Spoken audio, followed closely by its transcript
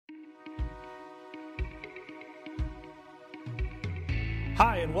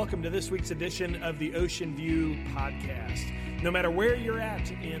Hi, and welcome to this week's edition of the Ocean View Podcast. No matter where you're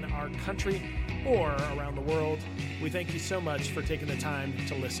at in our country or around the world, we thank you so much for taking the time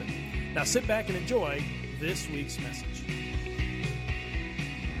to listen. Now sit back and enjoy this week's message.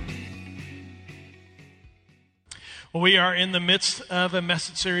 Well, we are in the midst of a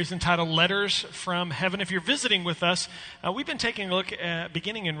message series entitled Letters from Heaven. If you're visiting with us, we've been taking a look at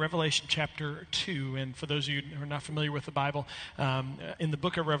beginning in Revelation chapter 2. And for those of you who are not familiar with the Bible, in the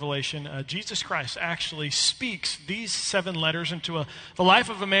book of Revelation, Jesus Christ actually speaks these 7 letters into the life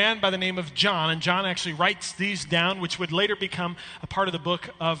of a man by the name of John. And John actually writes these down, which would later become a part of the book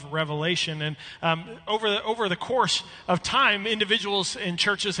of Revelation. And over the course of time, individuals in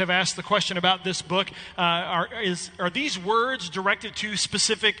churches have asked the question about this book, are these words directed to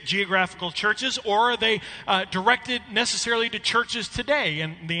specific geographical churches, or are they directed necessarily to churches today?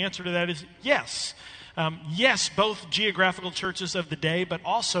 And the answer to that is yes. Yes, both geographical churches of the day, but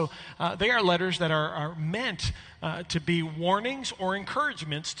also they are letters that are meant to be warnings or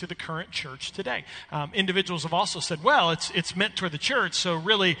encouragements to the current church today. Individuals have also said, well, it's meant toward the church, so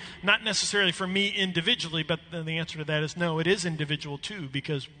really not necessarily for me individually, but the answer to that is no, it is individual too,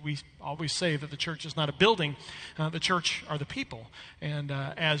 because we always say that the church is not a building, the church are the people. And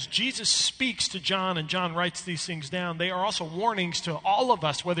as Jesus speaks to John and John writes these things down, they are also warnings to all of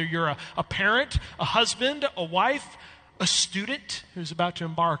us, whether you're a parent, a husband, a wife, a student who's about to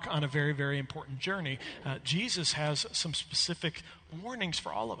embark on a very, very important journey. Jesus has some specific warnings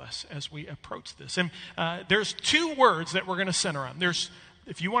for all of us as we approach this. And there's 2 words that we're going to center on.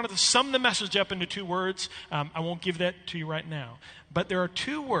 If you wanted to sum the message up into 2 words, I won't give that to you right now. But there are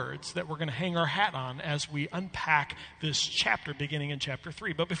 2 words that we're going to hang our hat on as we unpack this chapter beginning in chapter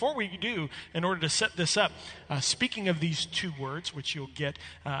 3. But before we do, in order to set this up, speaking of these 2 words, which you'll get,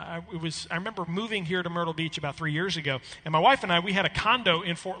 I remember moving here to Myrtle Beach about 3 years ago, and my wife and I, we had a condo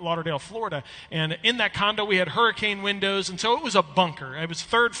in Fort Lauderdale, Florida, and in that condo we had hurricane windows, and so it was a bunker. It was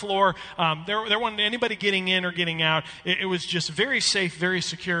 3rd floor. There wasn't anybody getting in or getting out. It was just very safe, very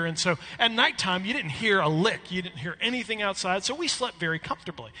secure, and so at nighttime you didn't hear a lick. You didn't hear anything outside, so we slept very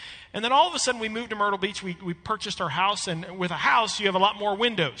comfortably. And then all of a sudden we moved to Myrtle Beach. We purchased our house, and with a house you have a lot more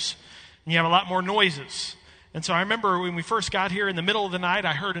windows and you have a lot more noises. And so I remember when we first got here in the middle of the night,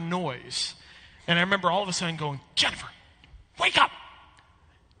 I heard a noise, and I remember all of a sudden going, Jennifer, wake up.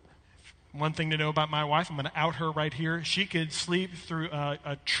 One thing to know about my wife, I'm going to out her right here. She could sleep through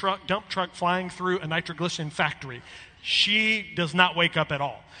a dump truck flying through a nitroglycerin factory. She does not wake up at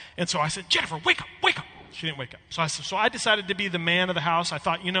all. And so I said, Jennifer, wake up, wake up. She didn't wake up. So I decided to be the man of the house. I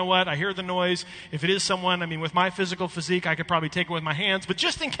thought, you know what? I hear the noise. If it is someone, with my physical physique, I could probably take it with my hands. But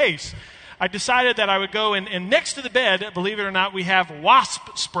just in case, I decided that I would go and next to the bed, believe it or not, we have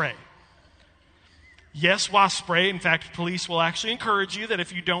wasp spray. Yes, wasp spray. In fact, police will actually encourage you that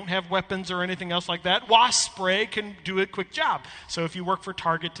if you don't have weapons or anything else like that, wasp spray can do a quick job. So if you work for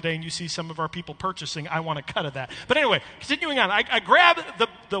Target today and you see some of our people purchasing, I want a cut of that. But anyway, continuing on, I grabbed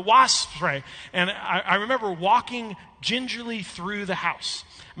the wasp spray, and I remember walking gingerly through the house.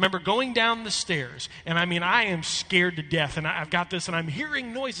 I remember going down the stairs, and I am scared to death, and I've got this, and I'm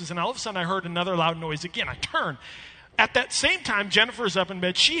hearing noises, and all of a sudden I heard another loud noise again. I turn. At that same time, Jennifer's up in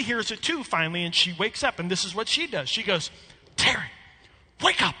bed. She hears it too, finally, and she wakes up, and this is what she does. She goes, Terry,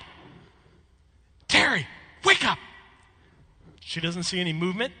 wake up. Terry, wake up. She doesn't see any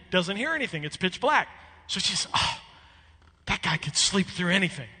movement, doesn't hear anything. It's pitch black. So she says, that guy could sleep through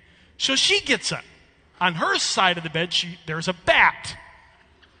anything. So she gets up. On her side of the bed, there's a bat.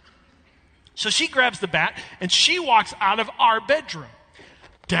 So she grabs the bat, and she walks out of our bedroom,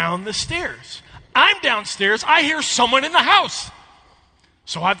 down the stairs. I'm downstairs. I hear someone in the house.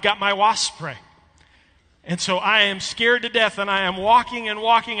 So I've got my wasp spray. And so I am scared to death, and I am walking and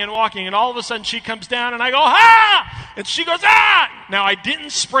walking and walking, and all of a sudden she comes down, and I go, ah! And she goes, ah! Now, I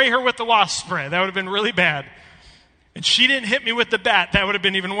didn't spray her with the wasp spray. That would have been really bad. And she didn't hit me with the bat. That would have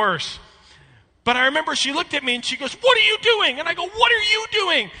been even worse. But I remember she looked at me, and she goes, what are you doing? And I go, what are you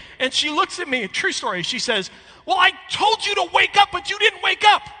doing? And she looks at me, true story, she says, well, I told you to wake up, but you didn't wake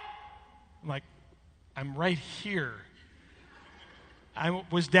up. I'm like, I'm right here. I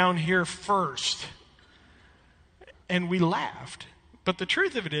was down here first. And we laughed. But the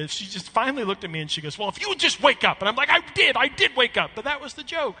truth of it is, she just finally looked at me and she goes, well, if you would just wake up. And I'm like, I did wake up. But that was the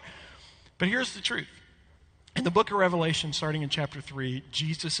joke. But here's the truth. In the book of Revelation, starting in chapter 3,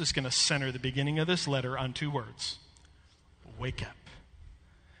 Jesus is going to center the beginning of this letter on 2 words. Wake up.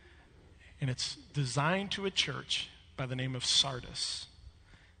 And it's designed to a church by the name of Sardis.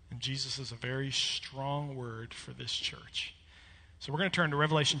 And Jesus is a very strong word for this church. So we're going to turn to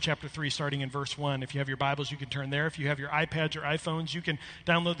Revelation chapter 3, starting in verse 1. If you have your Bibles, you can turn there. If you have your iPads or iPhones, you can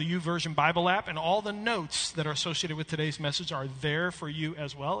download the YouVersion Bible app, and all the notes that are associated with today's message are there for you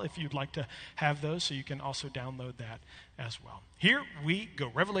as well, if you'd like to have those, so you can also download that as well. Here we go,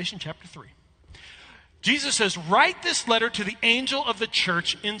 Revelation chapter 3. Jesus says, write this letter to the angel of the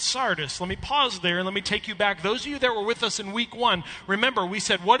church in Sardis. Let me pause there and let me take you back. Those of you that were with us in week 1, remember we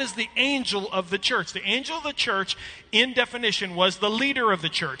said, what is the angel of the church? The angel of the church, in definition, was the leader of the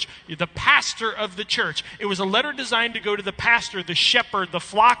church, the pastor of the church. It was a letter designed to go to the pastor, the shepherd, the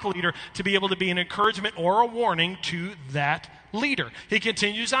flock leader, to be able to be an encouragement or a warning to that leader. He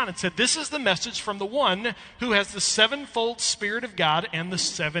continues on and said, this is the message from the one who has the sevenfold Spirit of God and the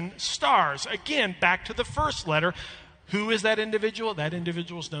 7 stars. Again, back to the first letter. Who is that individual? That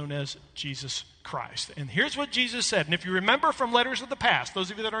individual is known as Jesus Christ. And here's what Jesus said. And if you remember from letters of the past,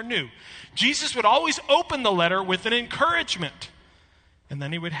 those of you that are new, Jesus would always open the letter with an encouragement. And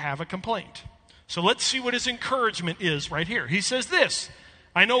then he would have a complaint. So let's see what his encouragement is right here. He says this,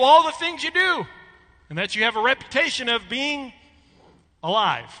 I know all the things you do, and that you have a reputation of being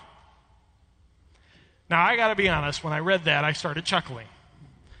alive. Now, I got to be honest, when I read that, I started chuckling.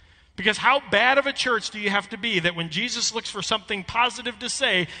 Because how bad of a church do you have to be that when Jesus looks for something positive to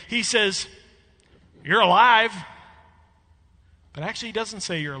say, he says, you're alive. But actually, he doesn't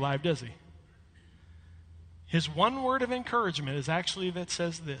say you're alive, does he? His one word of encouragement is actually that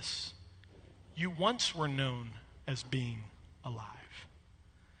says this, you once were known as being alive.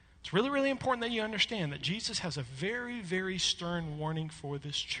 It's really, really important that you understand that Jesus has a very, very stern warning for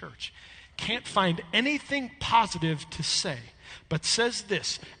this church. Can't find anything positive to say, but says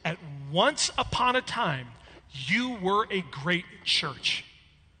this, at once upon a time, you were a great church,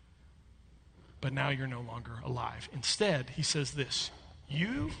 but now you're no longer alive. Instead, he says this,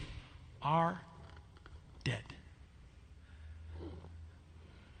 you are dead.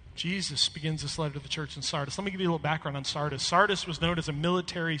 Jesus begins this letter to the church in Sardis. Let me give you a little background on Sardis. Sardis was known as a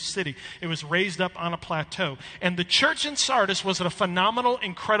military city. It was raised up on a plateau. And the church in Sardis was a phenomenal,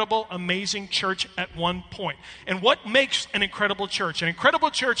 incredible, amazing church at one point. And what makes an incredible church? An incredible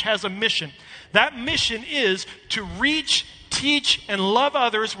church has a mission. That mission is to reach, teach, and love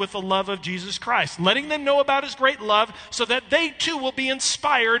others with the love of Jesus Christ, letting them know about his great love so that they too will be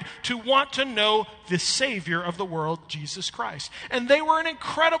inspired to want to know the Savior of the world, Jesus Christ. And they were an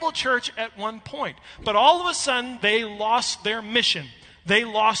incredible church at one point, but all of a sudden they lost their mission. They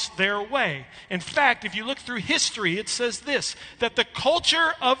lost their way. In fact, if you look through history, it says this, that the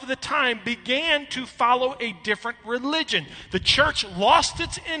culture of the time began to follow a different religion. The church lost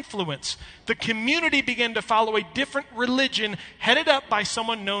its influence. The community began to follow a different religion headed up by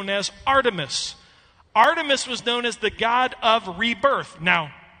someone known as Artemis. Artemis was known as the god of rebirth.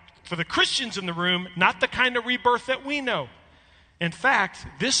 Now, for the Christians in the room, not the kind of rebirth that we know. In fact,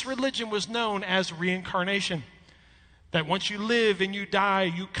 this religion was known as reincarnation. That once you live and you die,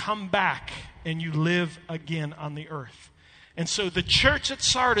 you come back and you live again on the earth. And so the church at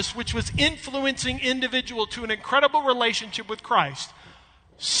Sardis, which was influencing individual to an incredible relationship with Christ,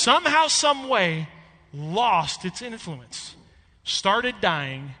 somehow, some way, lost its influence, started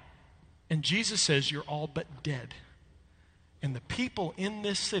dying, and Jesus says, you're all but dead. And the people in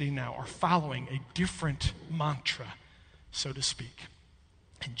this city now are following a different mantra, so to speak.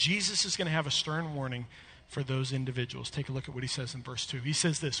 And Jesus is going to have a stern warning for those individuals. Take a look at what he says in verse 2. He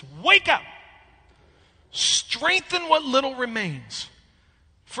says this, wake up, strengthen what little remains,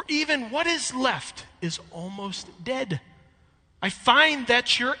 for even what is left is almost dead. I find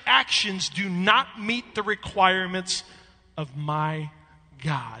that your actions do not meet the requirements of my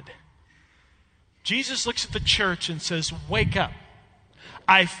God. Jesus looks at the church and says, wake up.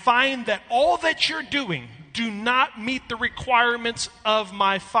 I find that all that you're doing do not meet the requirements of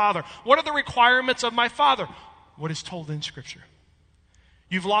my Father. What are the requirements of my Father? What is told in Scripture.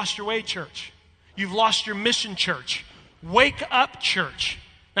 You've lost your way, church. You've lost your mission, church. Wake up, church.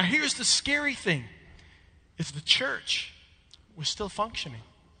 Now here's the scary thing, is the church was still functioning.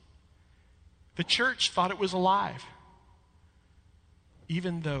 The church thought it was alive,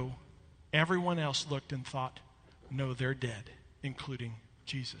 even though everyone else looked and thought, no, they're dead, including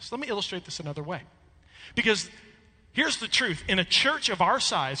Jesus. Let me illustrate this another way. Because here's the truth. In a church of our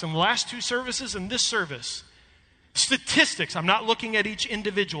size, in the last 2 services and this service, statistics, I'm not looking at each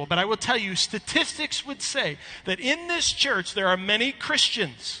individual, but I will tell you, statistics would say that in this church there are many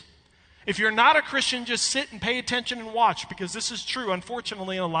Christians. If you're not a Christian, just sit and pay attention and watch, because this is true,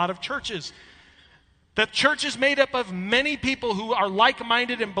 unfortunately, in a lot of churches. That church is made up of many people who are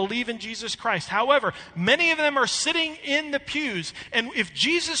like-minded and believe in Jesus Christ. However, many of them are sitting in the pews. And if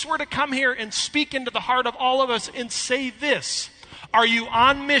Jesus were to come here and speak into the heart of all of us and say this, Are you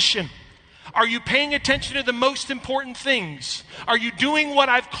on mission? Are you paying attention to the most important things? Are you doing what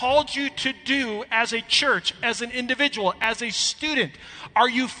I've called you to do as a church, as an individual, as a student? Are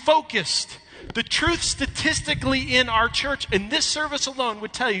you focused? The truth statistically in our church, in this service alone,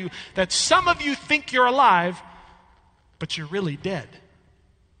 would tell you that some of you think you're alive, but you're really dead.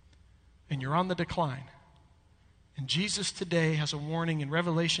 And you're on the decline. And Jesus today has a warning in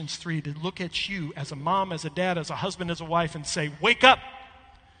Revelations 3 to look at you as a mom, as a dad, as a husband, as a wife, and say, wake up.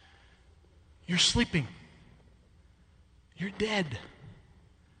 You're sleeping. You're dead.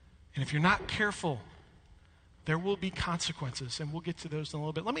 And if you're not careful, there will be consequences, and we'll get to those in a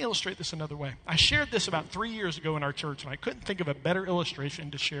little bit. Let me illustrate this another way. I shared this about 3 years ago in our church, and I couldn't think of a better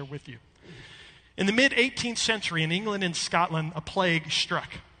illustration to share with you. In the mid-18th century in England and Scotland, a plague struck.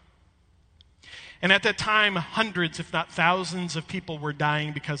 And at that time, hundreds, if not thousands of people were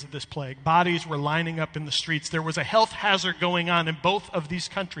dying because of this plague. Bodies were lining up in the streets. There was a health hazard going on in both of these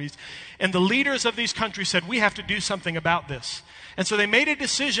countries. And the leaders of these countries said, we have to do something about this. And so they made a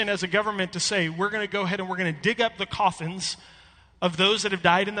decision as a government to say, we're going to go ahead and we're going to dig up the coffins of those that have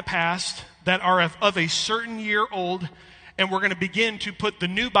died in the past that are of a certain year old. And we're going to begin to put the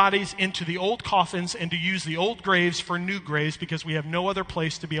new bodies into the old coffins and to use the old graves for new graves because we have no other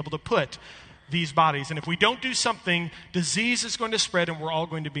place to be able to put these bodies. And if we don't do something, disease is going to spread and we're all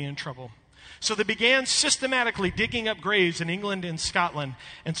going to be in trouble. So they began systematically digging up graves in England and Scotland,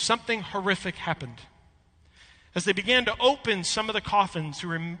 and something horrific happened. As they began to open some of the coffins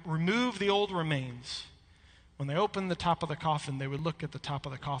to remove the old remains, when they opened the top of the coffin, they would look at the top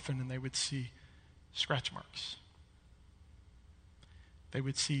of the coffin and they would see scratch marks. They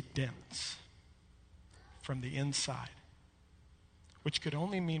would see dents from the inside, which could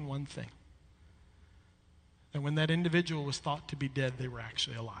only mean one thing. And when that individual was thought to be dead, they were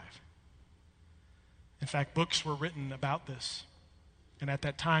actually alive. In fact, books were written about this. And at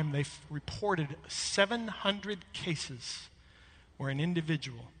that time, they reported 700 cases where an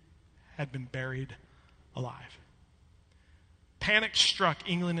individual had been buried alive. Panic struck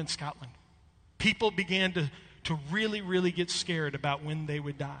England and Scotland. People began to really, really get scared about when they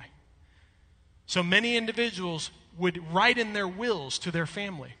would die. So many individuals would write in their wills to their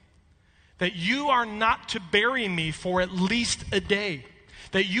family that you are not to bury me for at least a day,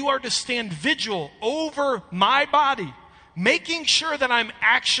 that you are to stand vigil over my body, making sure that I'm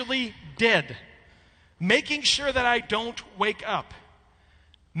actually dead, making sure that I don't wake up.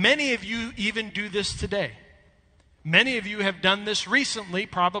 Many of you even do this today. Many of you have done this recently,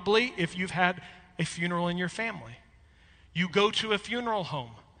 probably, if you've had a funeral in your family. You go to a funeral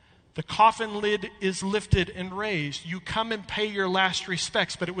home. The coffin lid is lifted and raised. You come and pay your last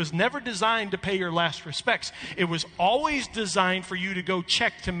respects, but it was never designed to pay your last respects. It was always designed for you to go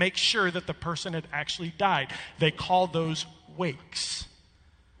check to make sure that the person had actually died. They call those wakes.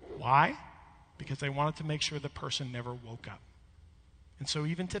 Why? Because they wanted to make sure the person never woke up. And so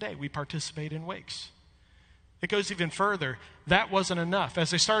even today, we participate in wakes. It goes even further. That wasn't enough.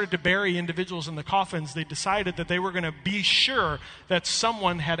 As they started to bury individuals in the coffins, they decided that they were going to be sure that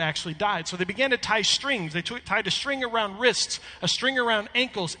someone had actually died. So they began to tie strings. They tied a string around wrists, a string around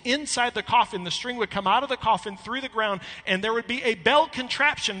ankles inside the coffin. The string would come out of the coffin through the ground, and there would be a bell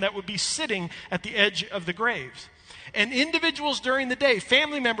contraption that would be sitting at the edge of the graves. And individuals during the day,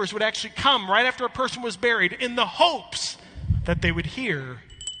 family members would actually come right after a person was buried in the hopes that they would hear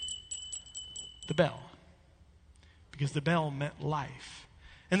the bell. Because the bell meant life.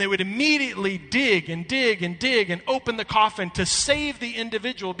 And they would immediately dig and dig and dig and open the coffin to save the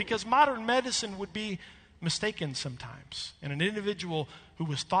individual, because modern medicine would be mistaken sometimes. And an individual who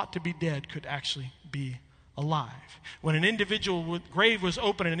was thought to be dead could actually be alive. When an individual grave was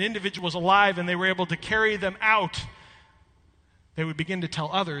open and an individual was alive and they were able to carry them out, they would begin to tell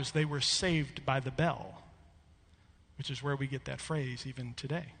others they were saved by the bell, which is where we get that phrase even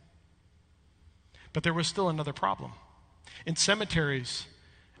today. But there was still another problem. In cemeteries,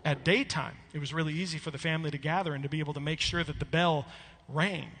 at daytime, it was really easy for the family to gather and to be able to make sure that the bell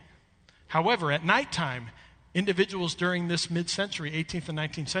rang. However, at nighttime, individuals during this mid-century, 18th and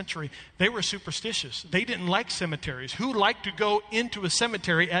 19th century, they were superstitious. They didn't like cemeteries. Who liked to go into a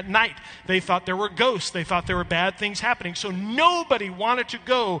cemetery at night? They thought there were ghosts. They thought there were bad things happening. So nobody wanted to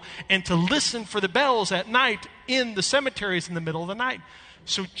go and to listen for the bells at night in the cemeteries in the middle of the night.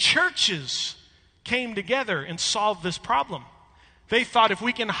 So churches came together and solved this problem. They thought, if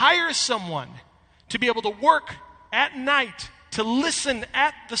we can hire someone to be able to work at night to listen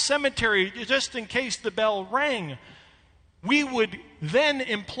at the cemetery just in case the bell rang, we would then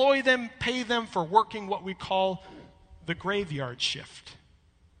employ them, pay them for working what we call the graveyard shift,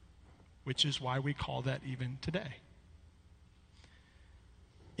 which is why we call that even today.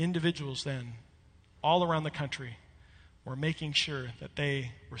 individuals then, all around the country, were making sure that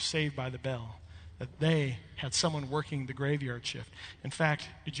they were saved by the bell, that they had someone working the graveyard shift. In fact,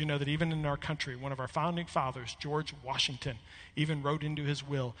 did you know that even in our country, one of our founding fathers, George Washington, even wrote into his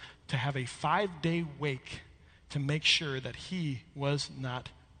will to have a 5-day wake to make sure that he was not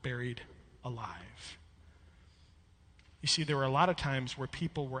buried alive. You see, there were a lot of times where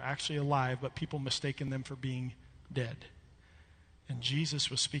people were actually alive, but people mistaken them for being dead. And Jesus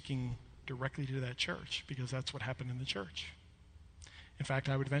was speaking directly to that church because that's what happened in the church. In fact,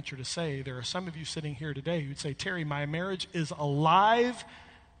 I would venture to say there are some of you sitting here today who'd say, Terry, my marriage is alive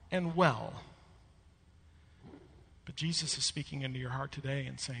and well. But Jesus is speaking into your heart today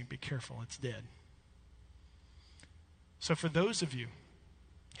and saying, be careful, it's dead. So for those of you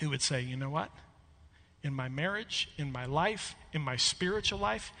who would say, you know what? In my marriage, in my life, in my spiritual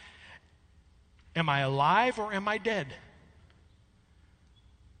life, am I alive or am I dead?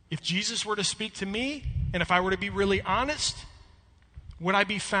 If Jesus were to speak to me, and if I were to be really honest, would I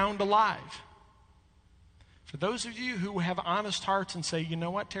be found alive? For those of you who have honest hearts and say, you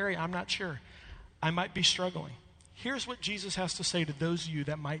know what, Terry, I'm not sure. I might be struggling. Here's what Jesus has to say to those of you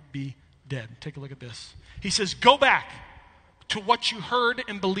that might be dead. Take a look at this. He says, go back to what you heard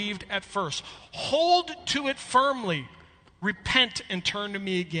and believed at first. Hold to it firmly. Repent and turn to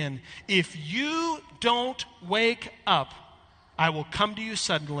me again. If you don't wake up, I will come to you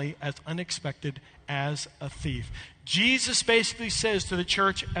suddenly as unexpected as a thief. Jesus basically says to the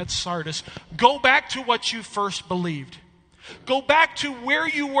church at Sardis, go back to what you first believed. Go back to where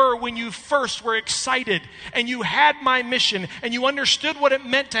you were when you first were excited and you had my mission and you understood what it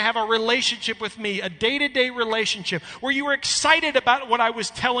meant to have a relationship with me, a day-to-day relationship where you were excited about what I was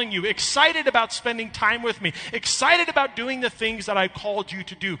telling you, excited about spending time with me, excited about doing the things that I called you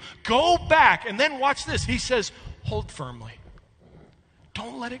to do. Go back and then watch this. He says, hold firmly.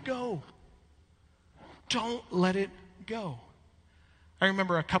 Don't let it go. Don't let it go. I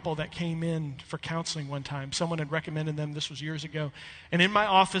remember a couple that came in for counseling one time. Someone had recommended them. This was years ago. And in my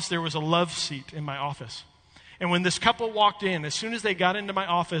office, there was a love seat in my office. And when this couple walked in, as soon as they got into my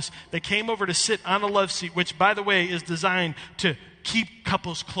office, they came over to sit on a love seat, which, by the way, is designed to keep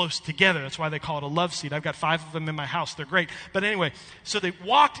couples close together. That's why they call it a love seat. I've got 5 of them in my house. They're great. But anyway, so they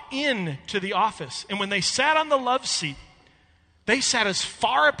walked in to the office. And when they sat on the love seat, they sat as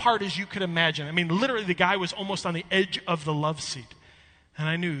far apart as you could imagine. I mean, literally, the guy was almost on the edge of the love seat. And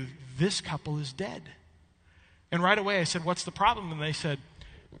I knew this couple is dead. And right away I said, what's the problem? And they said,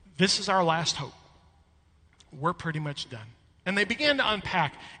 this is our last hope. We're pretty much done. And they began to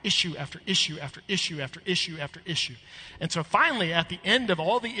unpack issue after issue after issue after issue after issue. And so finally, at the end of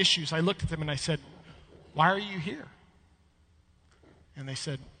all the issues, I looked at them and I said, why are you here? And they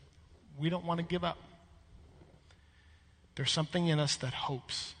said, we don't want to give up. There's something in us that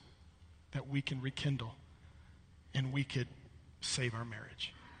hopes that we can rekindle and we could save our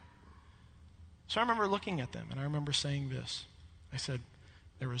marriage. So I remember looking at them and I remember saying this. I said,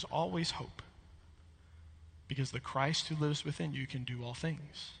 there is always hope because the Christ who lives within you can do all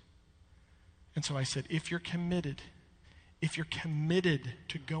things. And so I said, if you're committed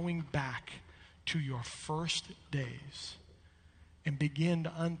to going back to your first days and begin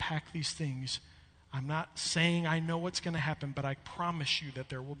to unpack these things, I'm not saying I know what's going to happen, but I promise you that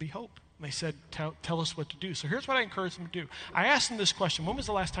there will be hope. And they said, tell us what to do. So here's what I encouraged them to do. I asked them this question, when was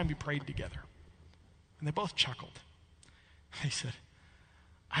the last time you prayed together? And they both chuckled. They said,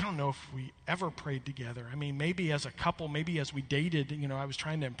 I don't know if we ever prayed together. I mean, maybe as a couple, maybe as we dated, I was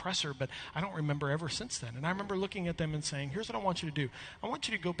trying to impress her, but I don't remember ever since then. And I remember looking at them and saying, here's what I want you to do. I want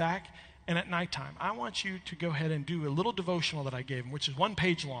you to go back and at nighttime, I want you to go ahead and do a little devotional that I gave them, which is 1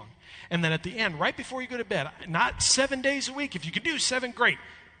 page long. And then at the end, right before you go to bed, not 7 days a week. If you could do 7, great.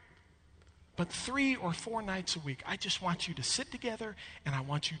 But 3 or 4 nights a week, I just want you to sit together and I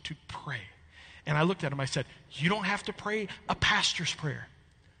want you to pray. And I looked at him, I said, you don't have to pray a pastor's prayer.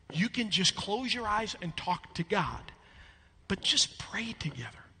 You can just close your eyes and talk to God. But just pray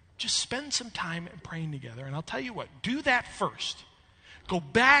together. Just spend some time praying together. And I'll tell you what, do that first. Go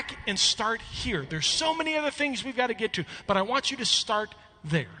back and start here. There's so many other things we've got to get to, but I want you to start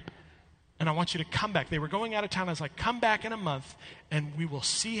there. And I want you to come back. They were going out of town. I was like, come back in a month and we will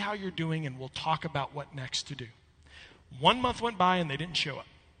see how you're doing and we'll talk about what next to do. 1 month went by and they didn't show up.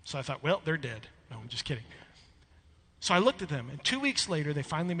 So I thought, well, they're dead. No, I'm just kidding. So I looked at them, and 2 weeks later, they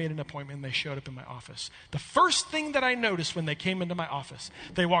finally made an appointment, and they showed up in my office. The first thing that I noticed when they came into my office,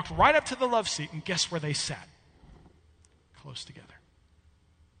 they walked right up to the love seat, and guess where they sat? Close together.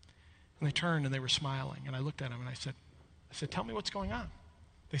 And they turned, and they were smiling, and I looked at them, and I said, tell me what's going on.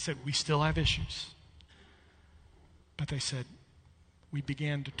 They said, we still have issues. But they said, we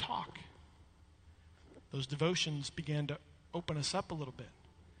began to talk. Those devotions began to open us up a little bit.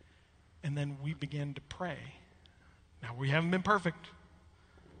 And then we began to pray. Now, we haven't been perfect,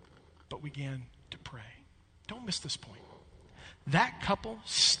 but we began to pray. Don't miss this point. That couple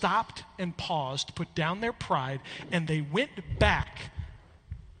stopped and paused, put down their pride, and they went back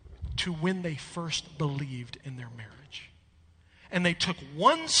to when they first believed in their marriage. And they took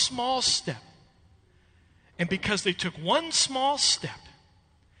one small step. And because they took one small step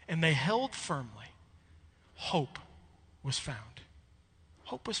and they held firmly, hope was found.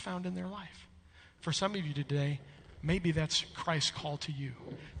 Hope was found in their life. For some of you today, maybe that's Christ's call to you,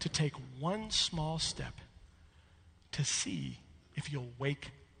 to take one small step to see if you'll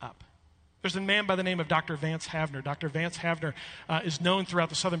wake up. There's a man by the name of Dr. Vance Havner. Dr. Vance Havner is known throughout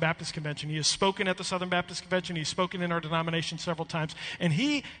the Southern Baptist Convention. He has spoken at the Southern Baptist Convention. He's spoken in our denomination several times. And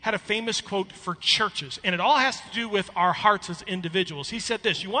he had a famous quote for churches. And it all has to do with our hearts as individuals. He said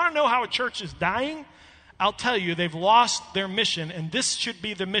this: you want to know how a church is dying? I'll tell you, they've lost their mission, and this should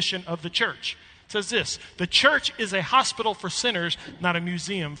be the mission of the church. It says this: the church is a hospital for sinners, not a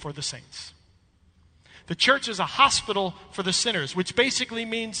museum for the saints. The church is a hospital for the sinners, which basically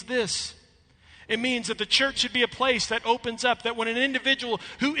means this. It means that the church should be a place that opens up, that when an individual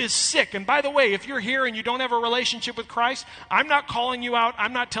who is sick, and by the way, if you're here and you don't have a relationship with Christ, I'm not calling you out.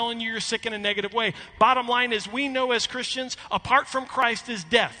 I'm not telling you you're sick in a negative way. Bottom line is, we know as Christians, apart from Christ is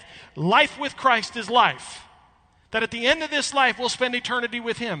death. Life with Christ is life. That at the end of this life, we'll spend eternity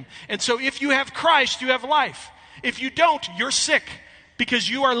with Him. And so if you have Christ, you have life. If you don't, you're sick because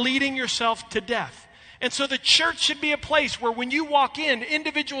you are leading yourself to death. And so the church should be a place where when you walk in,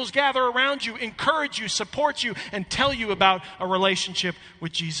 individuals gather around you, encourage you, support you, and tell you about a relationship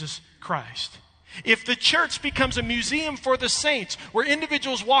with Jesus Christ. If the church becomes a museum for the saints, where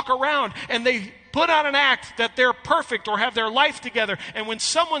individuals walk around and they put on an act that they're perfect or have their life together, and when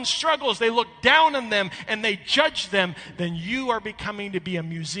someone struggles, they look down on them and they judge them, then you are becoming to be a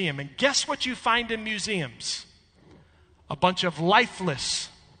museum. And guess what you find in museums? A bunch of lifeless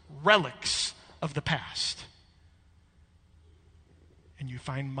relics of the past. And you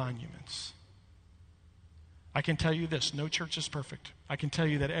find monuments. I can tell you this: no church is perfect. I can tell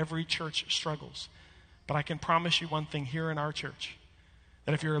you that every church struggles. But I can promise you one thing here in our church: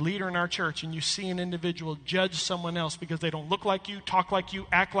 that if you're a leader in our church and you see an individual judge someone else because they don't look like you, talk like you,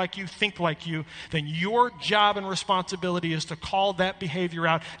 act like you, think like you, then your job and responsibility is to call that behavior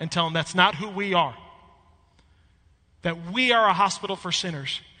out and tell them that's not who we are. That we are a hospital for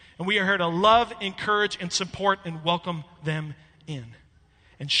sinners. And we are here to love, encourage, and support and welcome them in.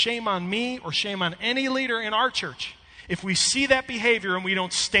 And shame on me or shame on any leader in our church if we see that behavior and we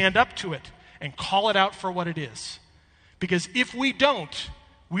don't stand up to it and call it out for what it is. Because if we don't,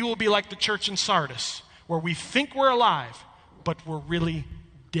 we will be like the church in Sardis, where we think we're alive, but we're really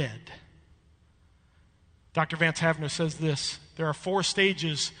dead. Dr. Vance Havner says this: there are 4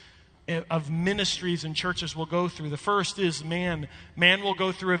 stages of ministries and churches will go through. The first is man. Man will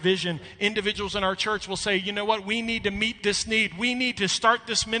go through a vision. Individuals in our church will say, you know what, we need to meet this need. We need to start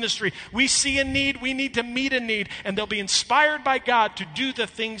this ministry. We see a need. We need to meet a need. And they'll be inspired by God to do the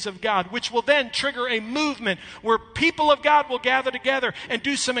things of God, which will then trigger a movement where people of God will gather together and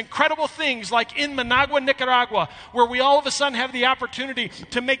do some incredible things, like in Managua, Nicaragua, where we all of a sudden have the opportunity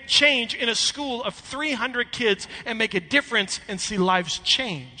to make change in a school of 300 kids and make a difference and see lives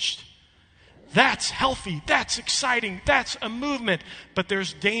changed. That's healthy. That's exciting. That's a movement. But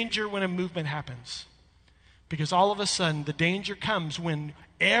there's danger when a movement happens. Because all of a sudden, the danger comes when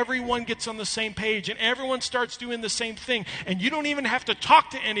everyone gets on the same page and everyone starts doing the same thing. And you don't even have to talk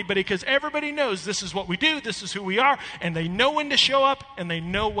to anybody because everybody knows this is what we do, this is who we are, and they know when to show up and they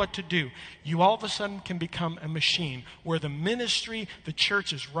know what to do. You all of a sudden can become a machine where the ministry, the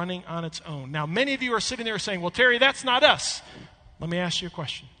church is running on its own. Now, many of you are sitting there saying, well, Terry, that's not us. Let me ask you a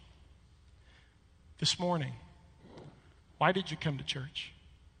question. This morning, why did you come to church?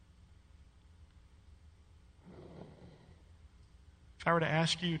 If I were to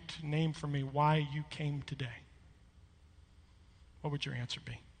ask you to name for me why you came today, what would your answer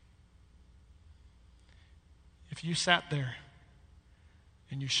be? If you sat there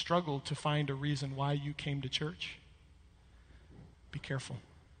and you struggled to find a reason why you came to church, be careful.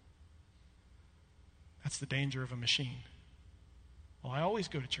 That's the danger of a machine. Well, I always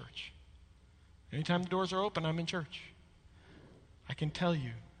go to church. Anytime the doors are open, I'm in church. I can tell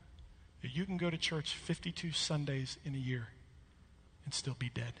you that you can go to church 52 Sundays in a year and still be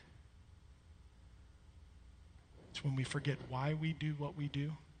dead. It's when we forget why we do what we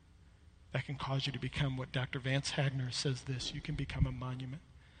do that can cause you to become what Dr. Vance Havner says this: you can become a monument.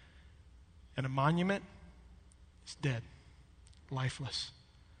 And a monument is dead. lifeless.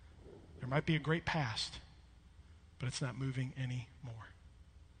 There might be a great past, but it's not moving anymore.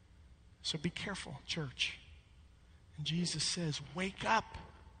 So be careful, church. And Jesus says, wake up.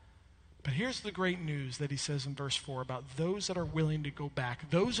 But here's the great news that he says in verse 4 about those that are willing to go back,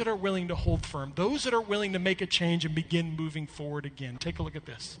 those that are willing to hold firm, those that are willing to make a change and begin moving forward again. Take a look at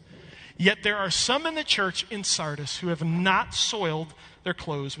this. Yet there are some in the church in Sardis who have not soiled their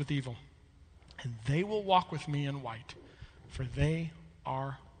clothes with evil. And they will walk with me in white, for they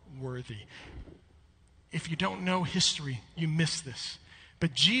are worthy. If you don't know history, you miss this.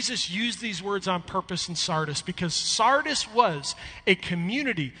 But Jesus used these words on purpose in Sardis because Sardis was a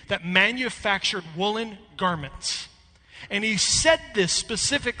community that manufactured woolen garments. And he said this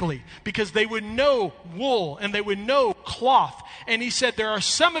specifically because they would know wool and they would know cloth. And he said, there are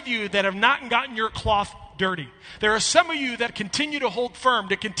some of you that have not gotten your cloth dirty. There are some of you that continue to hold firm,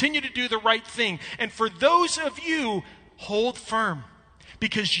 to continue to do the right thing. And for those of you, hold firm.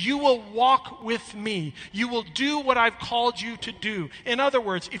 Because you will walk with me. You will do what I've called you to do. In other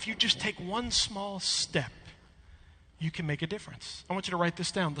words, if you just take one small step, you can make a difference. I want you to write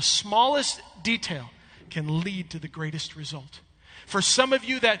this down. The smallest detail can lead to the greatest result. For some of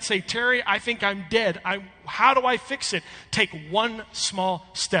you that say, Terry, I think I'm dead. How do I fix it? Take one small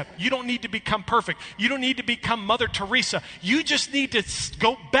step. You don't need to become perfect. You don't need to become Mother Teresa. You just need to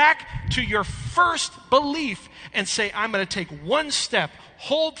go back to your first belief and say, I'm going to take one step,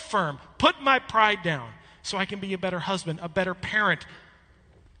 hold firm, put my pride down so I can be a better husband, a better parent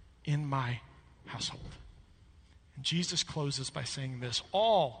in my household. And Jesus closes by saying this,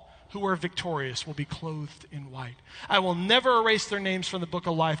 all who are victorious will be clothed in white. I will never erase their names from the book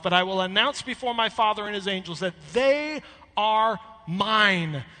of life, but I will announce before my Father and his angels that they are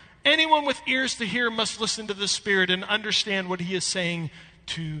mine. Anyone with ears to hear must listen to the Spirit and understand what he is saying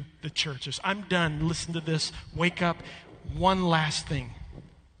to the churches. I'm done. Listen to this. Wake up. One last thing.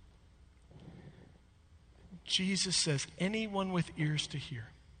 Jesus says, anyone with ears to hear,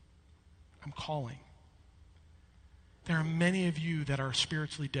 I'm calling. There are many of you that are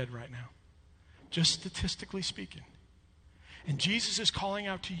spiritually dead right now, just statistically speaking. And Jesus is calling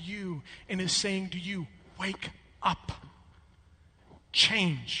out to you and is saying to you, wake up.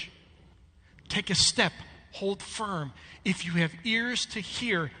 Change. Take a step. Hold firm. If you have ears to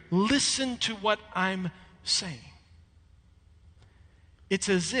hear, listen to what I'm saying. It's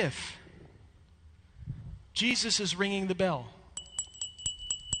as if Jesus is ringing the bell.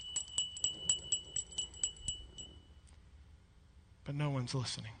 But no one's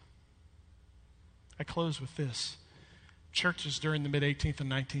listening. I close with this. Churches during the mid-18th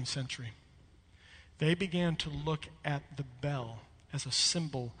and 19th century, they began to look at the bell as a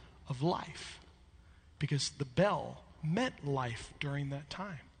symbol of life because the bell meant life during that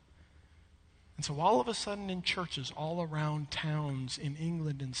time. And so all of a sudden in churches all around towns in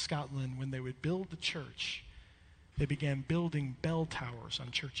England and Scotland, when they would build the church, they began building bell towers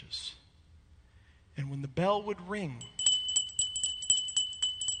on churches. And when the bell would ring,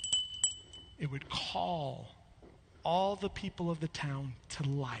 it would call all the people of the town to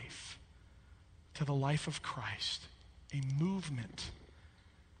life, to the life of Christ, a movement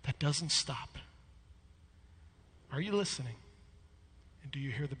that doesn't stop. Are you listening? And do you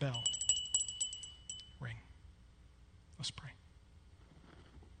hear the bell ring? Let's pray.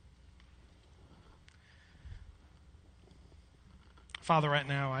 Father, right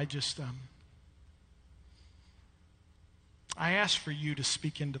now, I ask for you to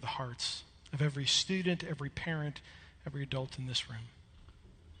speak into the hearts of every student, every parent, every adult in this room.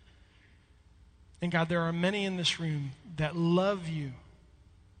 And God, there are many in this room that love you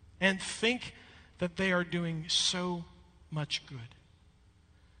and think that they are doing so much good.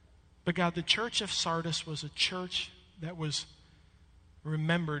 But God, the church of Sardis was a church that was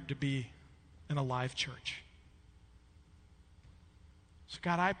remembered to be an alive church. So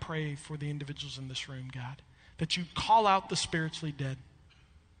God, I pray for the individuals in this room, God, that you'd call out the spiritually dead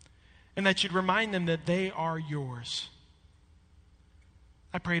and that you'd remind them that they are yours.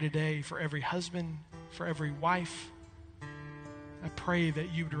 I pray today for every husband, for every wife. I pray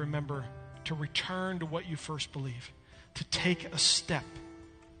that you would remember to return to what you first believed, to take a step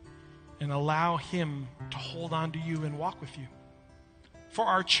and allow him to hold on to you and walk with you. For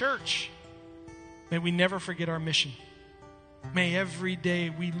our church, may we never forget our mission. May every day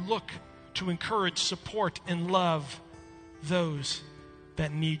we look to encourage, support, and love those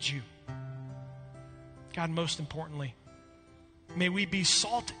that need you. God, most importantly, may we be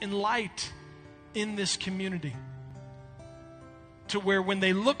salt and light in this community to where when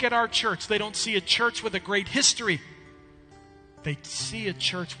they look at our church, they don't see a church with a great history. They see a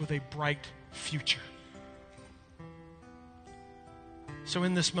church with a bright future. So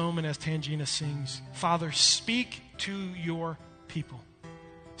in this moment, as Tangina sings, Father, speak to your people.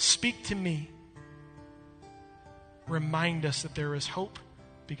 Speak to me. Remind us that there is hope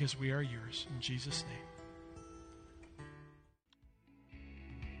because we are yours. In Jesus' name.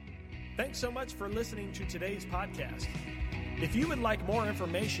 Thanks so much for listening to today's podcast. If you would like more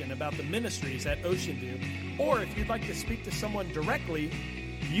information about the ministries at Ocean View, or if you'd like to speak to someone directly,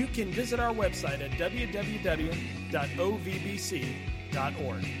 you can visit our website at www.ovbc.org.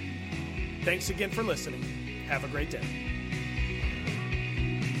 Thanks again for listening. Have a great day.